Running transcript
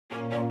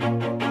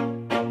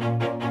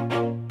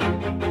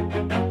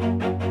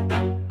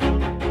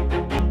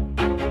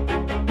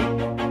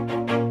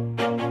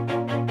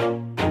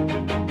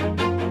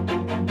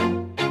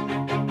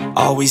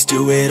Always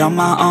do it on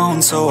my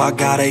own, so I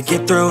gotta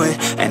get through it.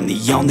 And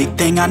the only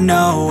thing I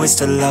know is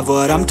to love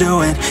what I'm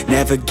doing.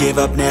 Never give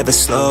up, never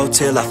slow,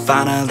 till I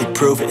finally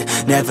prove it.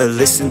 Never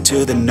listen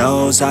to the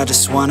no's, I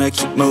just wanna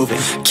keep moving.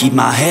 Keep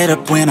my head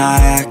up when I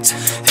act,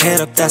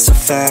 head up, that's a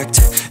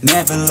fact.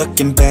 Never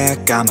looking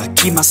back, I'ma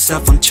keep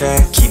myself on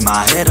track. Keep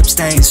my head up,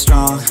 staying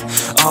strong,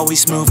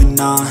 always moving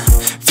on.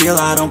 Feel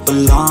I don't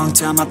belong,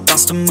 tell my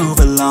thoughts to move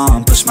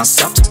along. Push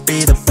myself to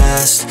be the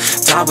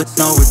best, die with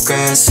no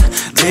regrets.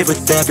 Live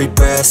with every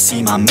breath,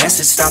 see my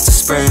message start to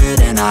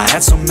spread. And I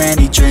had so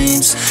many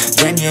dreams,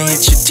 then you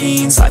hit your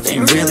teens. Life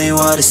ain't really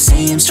what it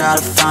seems, try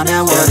to find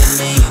out what it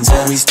means.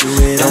 Always do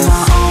it on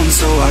my own,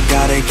 so I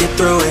gotta get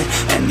through it.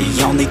 And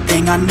the only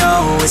thing I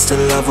know is to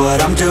love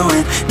what I'm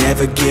doing.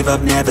 Never give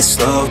up, never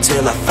slow,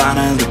 till I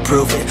finally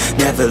prove it.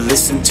 Never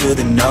listen to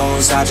the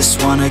no's, I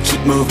just wanna keep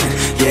moving.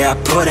 Yeah, I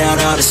put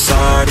out all this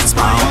art, it's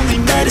my only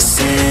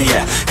medicine.